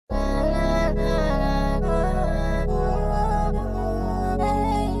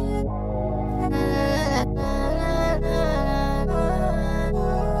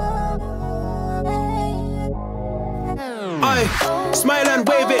Smile and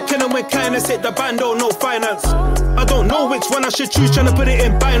wave it, killing with kindness, hit the bando, no finance. I don't know which one I should choose, trying to put it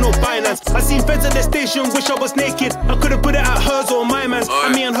in Binance. I seen feds at the station, wish I was naked. I could've put it at hers or my man's.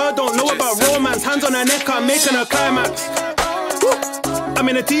 And me and her don't know about romance. Hands on her neck, I'm making her climax. I'm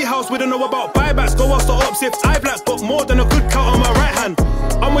in a tea house, we don't know about buybacks. Go ask the ops if I black, got more than a good count on my right hand.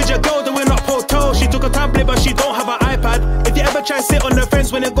 I'm with your girl doing up hotel. She took a tablet but she don't have an iPad. If you ever try sit on the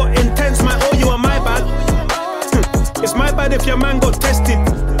fence when it got intense, might owe you a my bad. It's my bad if your man got tested.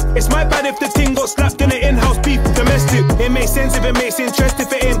 It's my bad if the thing got slapped in an in-house beef, domestic. It makes sense if it makes interest.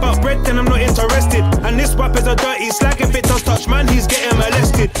 If it ain't about bread, then I'm not interested. And this rapper's a dirty slag. If it does touch man, he's getting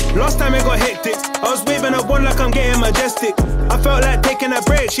molested. Last time it got hectic, I was waving a one like I'm getting majestic. I felt like taking a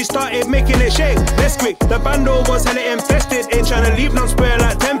break, she started making it shake. Let's quick, the bando was hella infested. Ain't trying to leave none square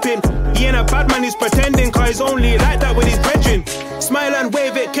like temping. He ain't a bad man, he's pretending, cause he's only like that with his brethren. Smile and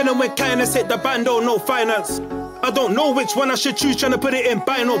wave it, kill him with kindness, hit the bando, no finance. I don't know which one I should choose, trying to put it in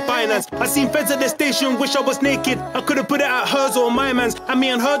Binance. I seen feds at the station, wish I was naked. I could've put it at hers or my man's. And me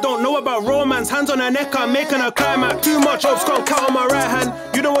and her don't know about romance. Hands on her neck, I'm making her climax. Too much ops, can't count on my right hand.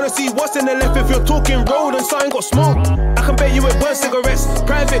 You don't wanna see what's in the left if you're talking road and something got smoked. I can bet you it weren't cigarettes.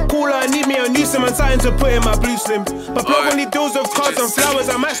 Private cooler, I need me a new sim and something to put in my blue slim. But plug only deals with cards and flowers,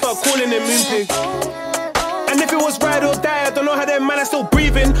 I might start calling him Moonpig. And if it was ride or die, I don't know how them man are still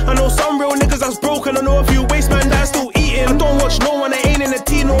breathing. I know some real niggas that's broken, I know a few waste man that's still eating. I don't watch no one, I ain't in the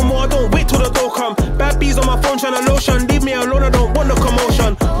tea no more, I don't wait till the door come. Bad bees on my phone trying to lotion, leave me alone, I don't want no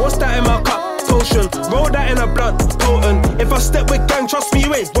commotion. What's that in my cup? Potion. Roll that in a blunt, potent. If I step with gang, trust me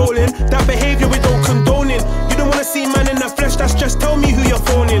you ain't rolling. That behaviour we don't condoning. You don't wanna see man in the flesh, that's just tell me who you're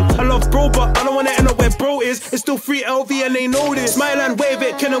phoning. I love bro, but I don't wanna end up where bro is. It's still free LV and they know this. Smile and wave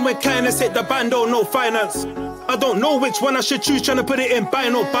it, kill him with kindness, hit the bando, no finance. I don't know which one I should choose, trying to put it in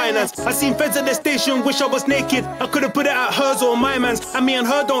Binance. I seen feds at the station, wish I was naked. I could've put it at hers or my man's. And me and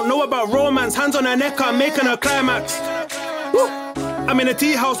her don't know about romance. Hands on her neck, I'm making her climax. I'm in a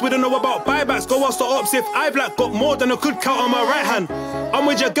tea house, we don't know about buybacks. Go ask the ops if I black, got more than a good count on my right hand. I'm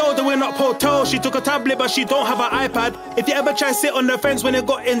with your girl doing up hotel. She took a tablet but she don't have an iPad. If you ever try sit on the fence when it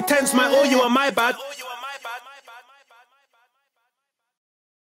got intense, might owe you a my bad.